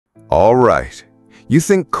All right. You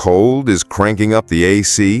think cold is cranking up the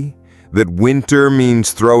AC? That winter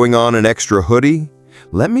means throwing on an extra hoodie?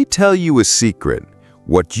 Let me tell you a secret.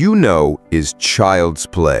 What you know is child's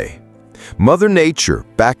play. Mother Nature,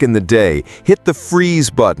 back in the day, hit the freeze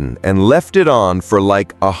button and left it on for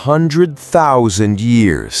like 100,000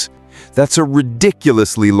 years. That's a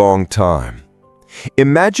ridiculously long time.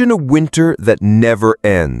 Imagine a winter that never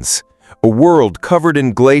ends. A world covered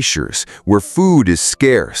in glaciers, where food is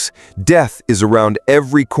scarce, death is around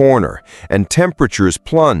every corner, and temperatures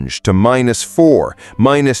plunge to -4,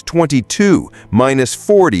 -22,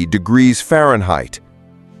 -40 degrees Fahrenheit.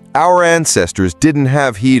 Our ancestors didn't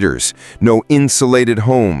have heaters, no insulated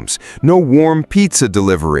homes, no warm pizza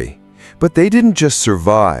delivery. But they didn't just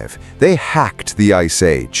survive, they hacked the Ice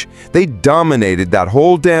Age. They dominated that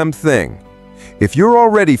whole damn thing. If you're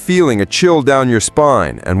already feeling a chill down your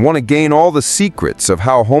spine and want to gain all the secrets of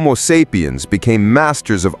how Homo sapiens became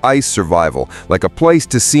masters of ice survival like a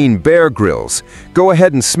Pleistocene Bear Grylls, go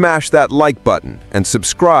ahead and smash that like button and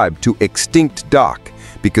subscribe to Extinct Doc,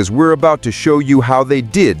 because we're about to show you how they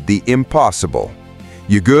did the impossible.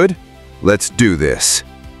 You good? Let's do this.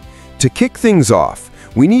 To kick things off,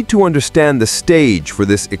 we need to understand the stage for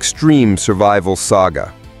this extreme survival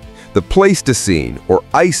saga. The Pleistocene, or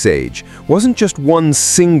Ice Age, wasn't just one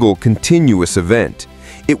single continuous event.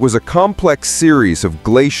 It was a complex series of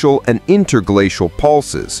glacial and interglacial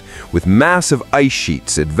pulses, with massive ice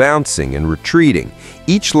sheets advancing and retreating,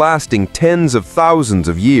 each lasting tens of thousands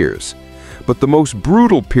of years. But the most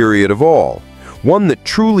brutal period of all, one that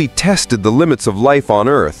truly tested the limits of life on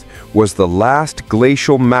Earth, was the Last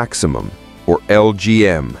Glacial Maximum, or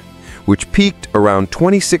LGM, which peaked around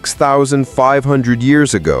 26,500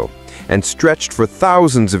 years ago and stretched for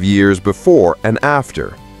thousands of years before and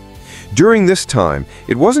after. During this time,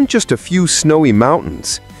 it wasn't just a few snowy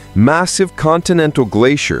mountains. Massive continental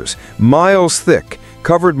glaciers, miles thick,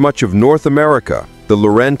 covered much of North America, the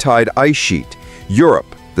Laurentide ice sheet,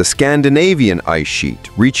 Europe, the Scandinavian ice sheet,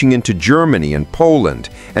 reaching into Germany and Poland,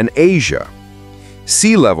 and Asia.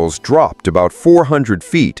 Sea levels dropped about 400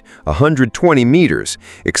 feet, 120 meters,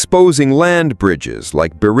 exposing land bridges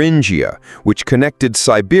like Beringia, which connected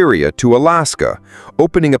Siberia to Alaska,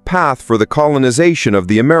 opening a path for the colonization of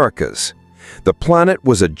the Americas. The planet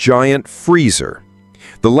was a giant freezer.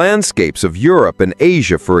 The landscapes of Europe and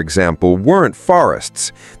Asia, for example, weren't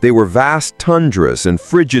forests. They were vast tundras and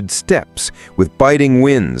frigid steppes, with biting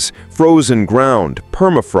winds, frozen ground,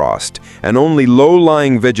 permafrost, and only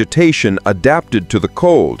low-lying vegetation adapted to the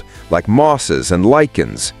cold, like mosses and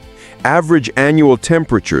lichens. Average annual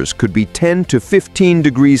temperatures could be 10 to 15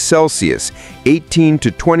 degrees Celsius, 18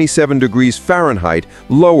 to 27 degrees Fahrenheit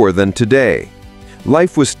lower than today.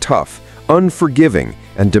 Life was tough, unforgiving,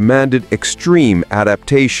 and demanded extreme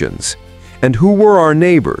adaptations. And who were our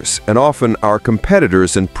neighbors, and often our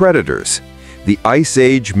competitors and predators? The Ice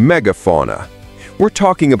Age megafauna. We're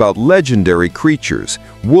talking about legendary creatures,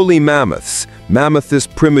 woolly mammoths, Mammothus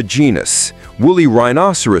primigenus, woolly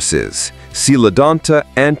rhinoceroses, Coelodonta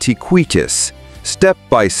antiquus, steppe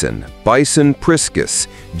bison, Bison priscus,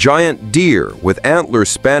 giant deer with antlers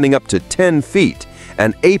spanning up to 10 feet,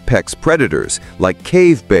 and apex predators like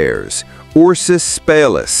cave bears, Ursus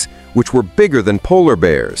spelalis, which were bigger than polar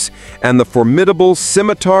bears, and the formidable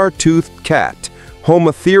scimitar-toothed cat,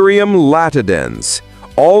 Homotherium latidens,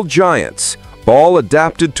 all giants, all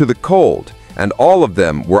adapted to the cold, and all of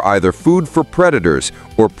them were either food for predators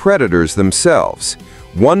or predators themselves.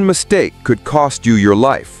 One mistake could cost you your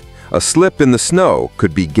life. A slip in the snow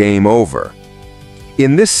could be game over.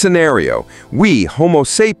 In this scenario, we, Homo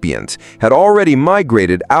sapiens, had already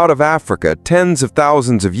migrated out of Africa tens of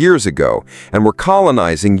thousands of years ago and were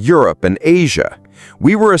colonizing Europe and Asia.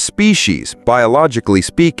 We were a species, biologically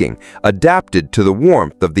speaking, adapted to the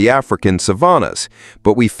warmth of the African savannas,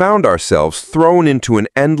 but we found ourselves thrown into an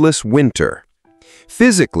endless winter.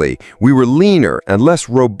 Physically, we were leaner and less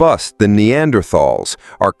robust than Neanderthals,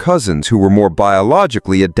 our cousins who were more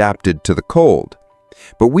biologically adapted to the cold.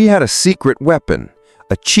 But we had a secret weapon,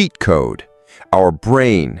 a cheat code, our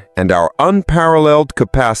brain and our unparalleled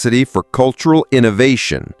capacity for cultural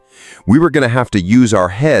innovation. We were going to have to use our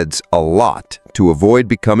heads a lot to avoid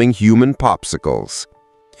becoming human popsicles.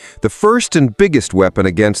 The first and biggest weapon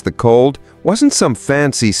against the cold wasn't some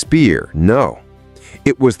fancy spear, no.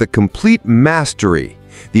 It was the complete mastery,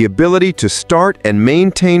 the ability to start and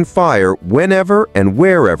maintain fire whenever and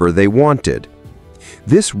wherever they wanted.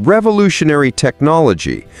 This revolutionary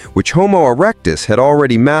technology, which Homo erectus had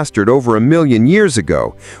already mastered over 1 million years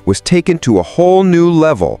ago, was taken to a whole new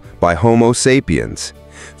level by Homo sapiens.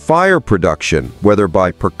 Fire production, whether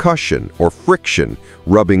by percussion or friction,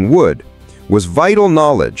 rubbing wood, was vital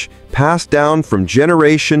knowledge passed down from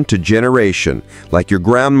generation to generation, like your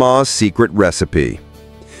grandma's secret recipe.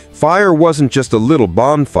 Fire wasn't just a little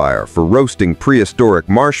bonfire for roasting prehistoric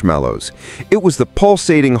marshmallows. It was the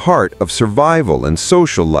pulsating heart of survival and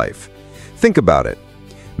social life. Think about it.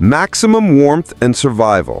 Maximum warmth and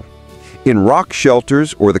survival. In rock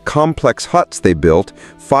shelters or the complex huts they built,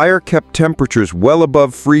 fire kept temperatures well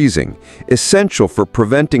above freezing, essential for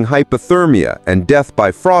preventing hypothermia and death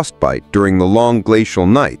by frostbite during the long glacial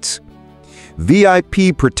nights.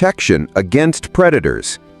 VIP protection against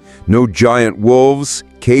predators. No giant wolves,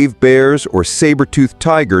 cave bears, or saber-toothed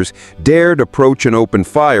tigers dared approach an open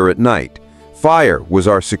fire at night. Fire was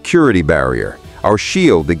our security barrier, our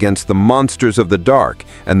shield against the monsters of the dark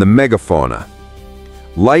and the megafauna.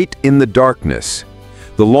 Light in the darkness.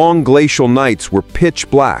 The long glacial nights were pitch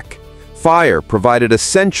black. Fire provided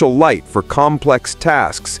essential light for complex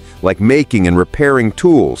tasks like making and repairing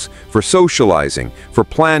tools, for socializing, for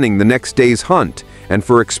planning the next day's hunt, and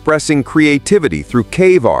for expressing creativity through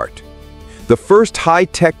cave art. The first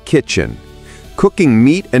high-tech kitchen. Cooking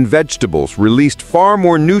meat and vegetables released far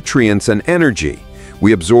more nutrients and energy.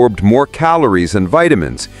 We absorbed more calories and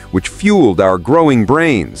vitamins, which fueled our growing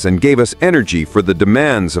brains and gave us energy for the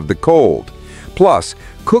demands of the cold. Plus,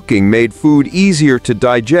 cooking made food easier to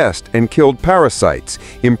digest and killed parasites,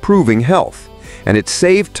 improving health. And it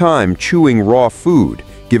saved time chewing raw food,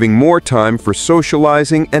 giving more time for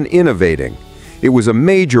socializing and innovating. It was a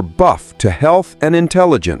major buff to health and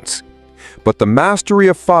intelligence. But the mastery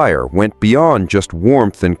of fire went beyond just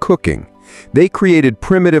warmth and cooking. They created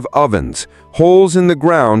primitive ovens, holes in the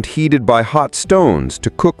ground heated by hot stones to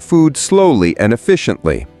cook food slowly and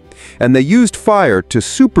efficiently. And they used fire to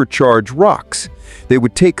supercharge rocks. They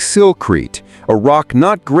would take silkrete, a rock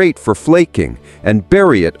not great for flaking, and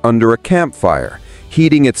bury it under a campfire,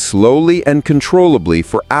 heating it slowly and controllably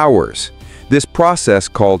for hours. This process,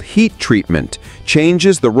 called heat treatment,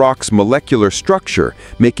 changes the rock's molecular structure,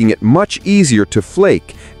 making it much easier to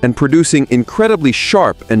flake and producing incredibly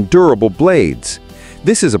sharp and durable blades.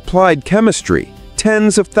 This is applied chemistry,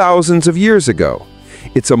 tens of thousands of years ago.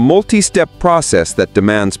 It's a multi-step process that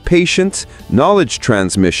demands patience, knowledge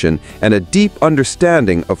transmission, and a deep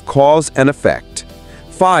understanding of cause and effect.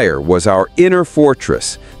 Fire was our inner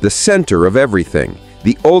fortress, the center of everything,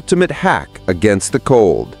 the ultimate hack against the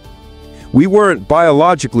cold. We weren't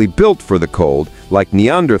biologically built for the cold, like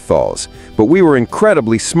Neanderthals, but we were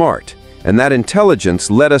incredibly smart, and that intelligence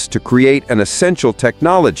led us to create an essential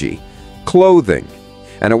technology, clothing.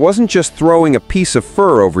 And it wasn't just throwing a piece of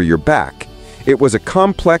fur over your back. It was a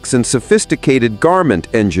complex and sophisticated garment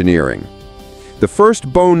engineering. The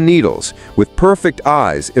first bone needles, with perfect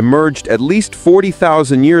eyes, emerged at least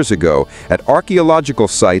 40,000 years ago at archaeological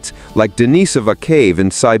sites like Denisova Cave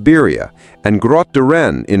in Siberia and Grotte de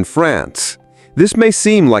Rennes in France. This may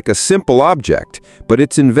seem like a simple object, but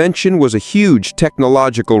its invention was a huge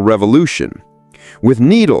technological revolution. With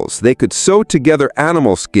needles, they could sew together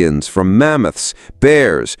animal skins from mammoths,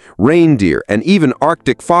 bears, reindeer, and even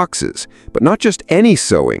Arctic foxes. But not just any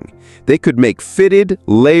sewing. They could make fitted,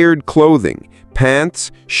 layered clothing,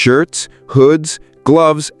 pants, shirts, hoods,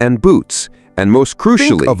 gloves, and boots. And most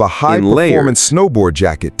crucially, think of a high-performance snowboard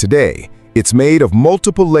jacket today. It's made of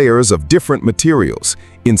multiple layers of different materials,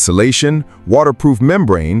 insulation, waterproof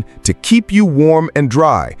membrane to keep you warm and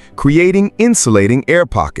dry, creating insulating air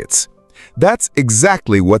pockets. That's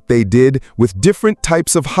exactly what they did with different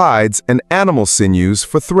types of hides and animal sinews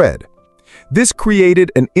for thread. This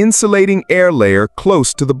created an insulating air layer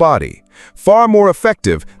close to the body, far more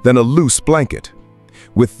effective than a loose blanket.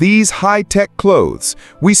 With these high-tech clothes,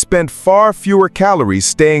 we spent far fewer calories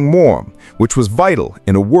staying warm, which was vital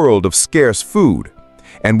in a world of scarce food.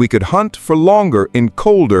 And we could hunt for longer in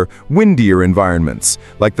colder, windier environments,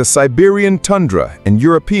 like the Siberian tundra and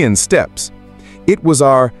European steppes. It was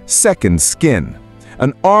our second skin,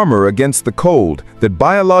 an armor against the cold that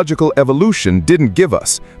biological evolution didn't give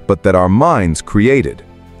us, but that our minds created.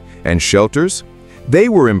 And shelters? They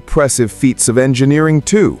were impressive feats of engineering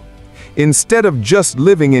too. Instead of just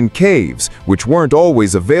living in caves, which weren't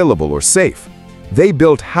always available or safe, they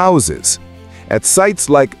built houses. At sites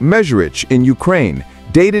like Mezhrich in Ukraine,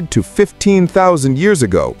 dated to 15,000 years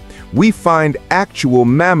ago, we find actual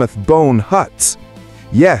mammoth bone huts.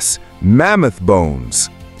 Yes, mammoth bones.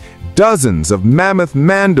 Dozens of mammoth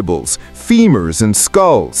mandibles, femurs, and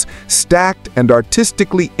skulls, stacked and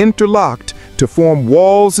artistically interlocked to form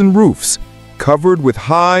walls and roofs, covered with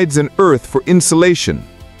hides and earth for insulation.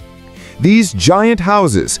 These giant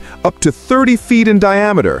houses, up to 30 feet in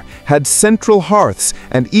diameter, had central hearths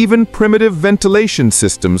and even primitive ventilation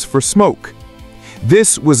systems for smoke.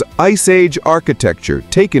 This was Ice Age architecture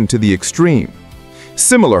taken to the extreme.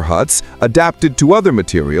 Similar huts, adapted to other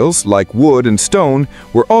materials like wood and stone,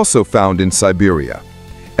 were also found in Siberia.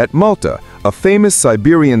 At Malta, a famous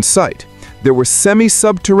Siberian site, there were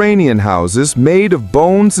semi-subterranean houses made of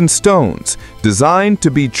bones and stones, designed to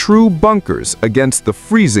be true bunkers against the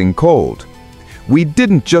freezing cold. We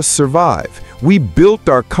didn't just survive, we built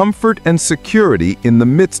our comfort and security in the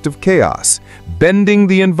midst of chaos, bending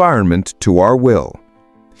the environment to our will.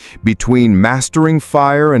 Between mastering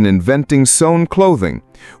fire and inventing sewn clothing,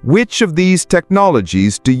 which of these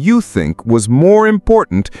technologies do you think was more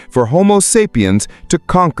important for Homo sapiens to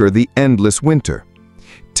conquer the endless winter?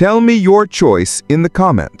 Tell me your choice in the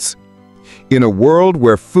comments. In a world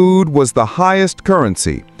where food was the highest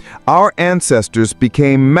currency, our ancestors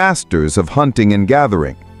became masters of hunting and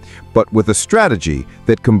gathering, but with a strategy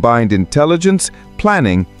that combined intelligence,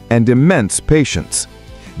 planning, and immense patience.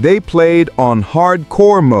 They played on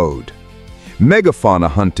hardcore mode. Megafauna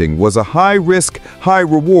hunting was a high-risk,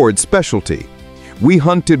 high-reward specialty. We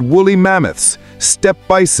hunted woolly mammoths, steppe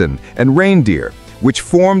bison, and reindeer, which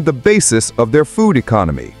formed the basis of their food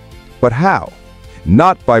economy. But how?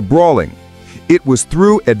 Not by brawling. It was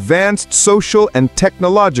through advanced social and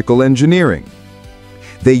technological engineering.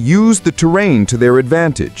 They used the terrain to their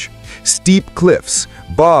advantage. Steep cliffs,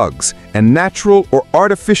 bogs, and natural or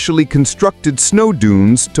artificially constructed snow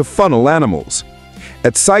dunes to funnel animals.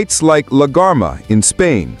 At sites like La Garma in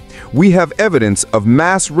Spain, we have evidence of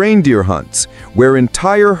mass reindeer hunts where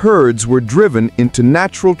entire herds were driven into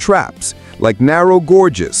natural traps like narrow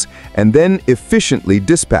gorges and then efficiently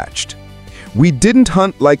dispatched. We didn't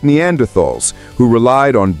hunt like Neanderthals, who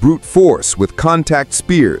relied on brute force with contact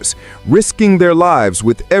spears, risking their lives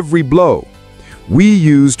with every blow. We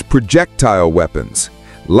used projectile weapons,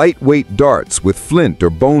 lightweight darts with flint or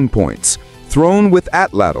bone points, thrown with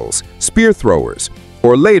atlatls, spear throwers,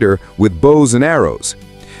 or later with bows and arrows.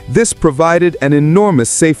 This provided an enormous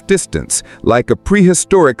safe distance, like a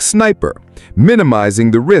prehistoric sniper,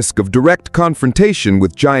 minimizing the risk of direct confrontation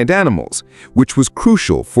with giant animals, which was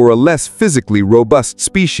crucial for a less physically robust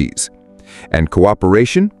species. And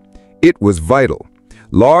cooperation? It was vital.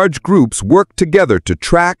 Large groups worked together to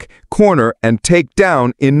track, corner, and take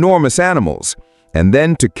down enormous animals, and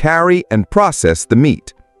then to carry and process the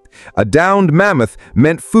meat. A downed mammoth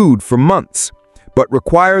meant food for months, but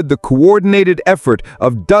required the coordinated effort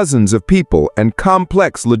of dozens of people and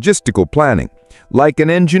complex logistical planning, like an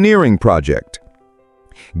engineering project.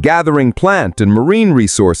 Gathering plant and marine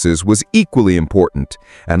resources was equally important,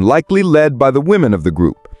 and likely led by the women of the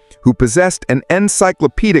group, who possessed an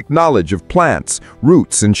encyclopedic knowledge of plants,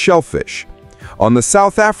 roots, and shellfish. On the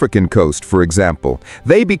South African coast, for example,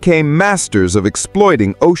 they became masters of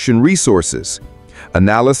exploiting ocean resources.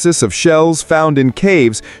 Analysis of shells found in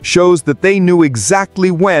caves shows that they knew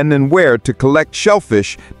exactly when and where to collect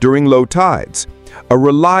shellfish during low tides, a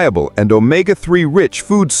reliable and omega-3 rich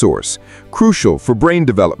food source, crucial for brain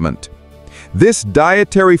development. This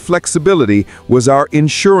dietary flexibility was our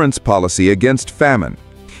insurance policy against famine.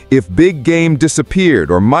 If big game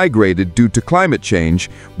disappeared or migrated due to climate change,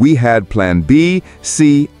 we had Plan B,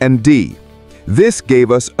 C, and D. This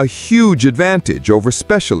gave us a huge advantage over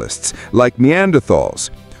specialists like Neanderthals,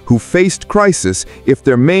 who faced crisis if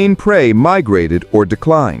their main prey migrated or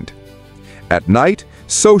declined. At night,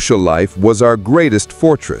 social life was our greatest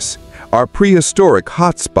fortress, our prehistoric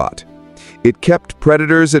hotspot. It kept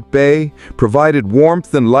predators at bay, provided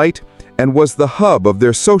warmth and light, and was the hub of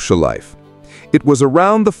their social life. It was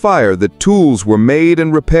around the fire that tools were made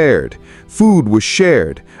and repaired, food was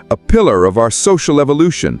shared, a pillar of our social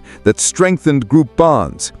evolution that strengthened group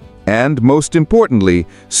bonds, and, most importantly,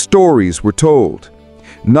 stories were told.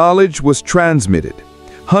 Knowledge was transmitted.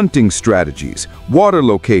 Hunting strategies, water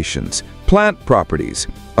locations, plant properties,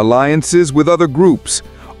 alliances with other groups,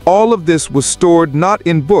 all of this was stored not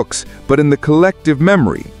in books but in the collective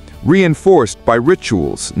memory, reinforced by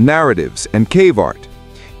rituals, narratives, and cave art.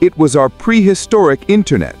 It was our prehistoric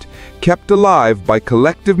internet, kept alive by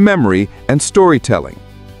collective memory and storytelling.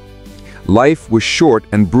 Life was short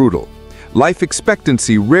and brutal. Life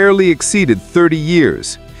expectancy rarely exceeded 30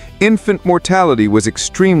 years. Infant mortality was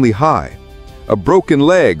extremely high. A broken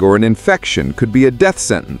leg or an infection could be a death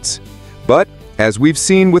sentence. But, as we've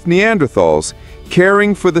seen with Neanderthals,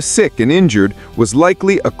 caring for the sick and injured was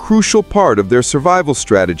likely a crucial part of their survival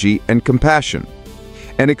strategy and compassion.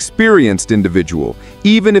 An experienced individual,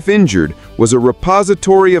 even if injured, was a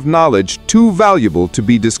repository of knowledge too valuable to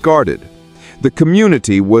be discarded. The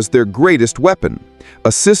community was their greatest weapon,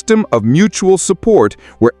 a system of mutual support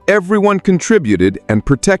where everyone contributed and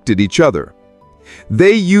protected each other.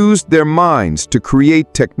 They used their minds to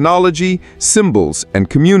create technology, symbols, and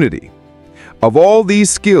community. Of all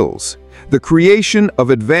these skills, the creation of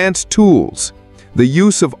advanced tools, the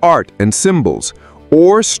use of art and symbols,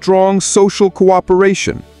 or strong social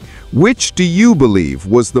cooperation? Which do you believe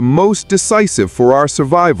was the most decisive for our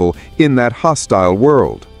survival in that hostile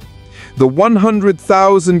world? The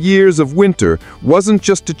 100,000 years of winter wasn't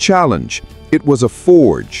just a challenge, it was a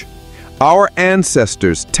forge. Our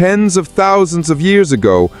ancestors tens of thousands of years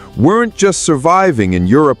ago weren't just surviving in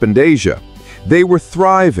Europe and Asia. They were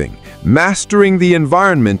thriving, mastering the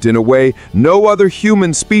environment in a way no other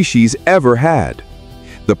human species ever had.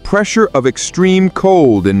 The pressure of extreme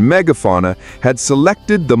cold and megafauna had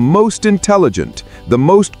selected the most intelligent, the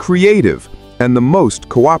most creative, and the most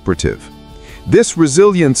cooperative. This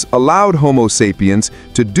resilience allowed Homo sapiens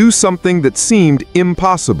to do something that seemed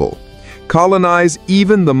impossible: colonize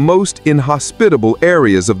even the most inhospitable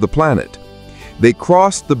areas of the planet. They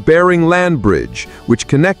crossed the Bering Land Bridge, which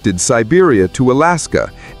connected Siberia to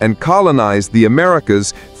Alaska, and colonized the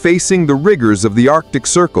Americas, facing the rigors of the Arctic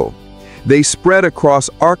Circle. They spread across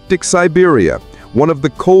Arctic Siberia, one of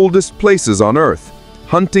the coldest places on Earth,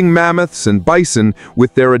 hunting mammoths and bison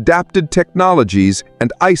with their adapted technologies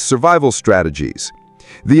and ice survival strategies.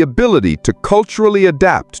 The ability to culturally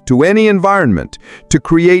adapt to any environment, to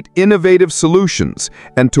create innovative solutions,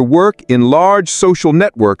 and to work in large social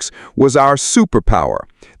networks was our superpower,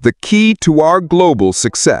 the key to our global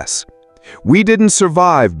success. We didn't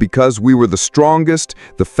survive because we were the strongest,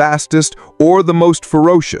 the fastest, or the most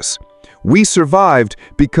ferocious. We survived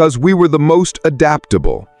because we were the most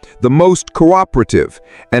adaptable, the most cooperative,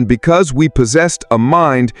 and because we possessed a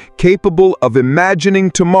mind capable of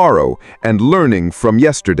imagining tomorrow and learning from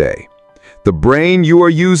yesterday. The brain you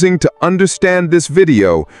are using to understand this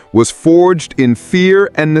video was forged in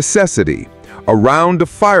fear and necessity, around a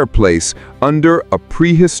fireplace under a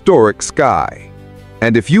prehistoric sky.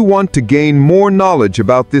 And if you want to gain more knowledge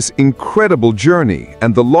about this incredible journey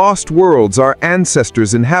and the lost worlds our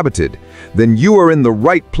ancestors inhabited, then you are in the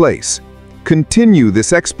right place. Continue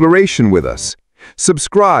this exploration with us.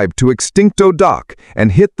 Subscribe to Extincto Doc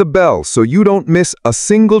and hit the bell so you don't miss a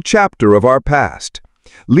single chapter of our past.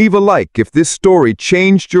 Leave a like if this story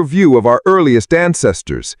changed your view of our earliest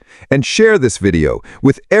ancestors, and share this video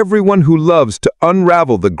with everyone who loves to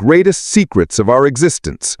unravel the greatest secrets of our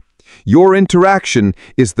existence. Your interaction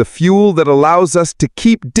is the fuel that allows us to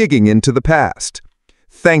keep digging into the past.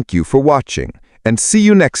 Thank you for watching, and see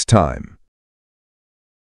you next time.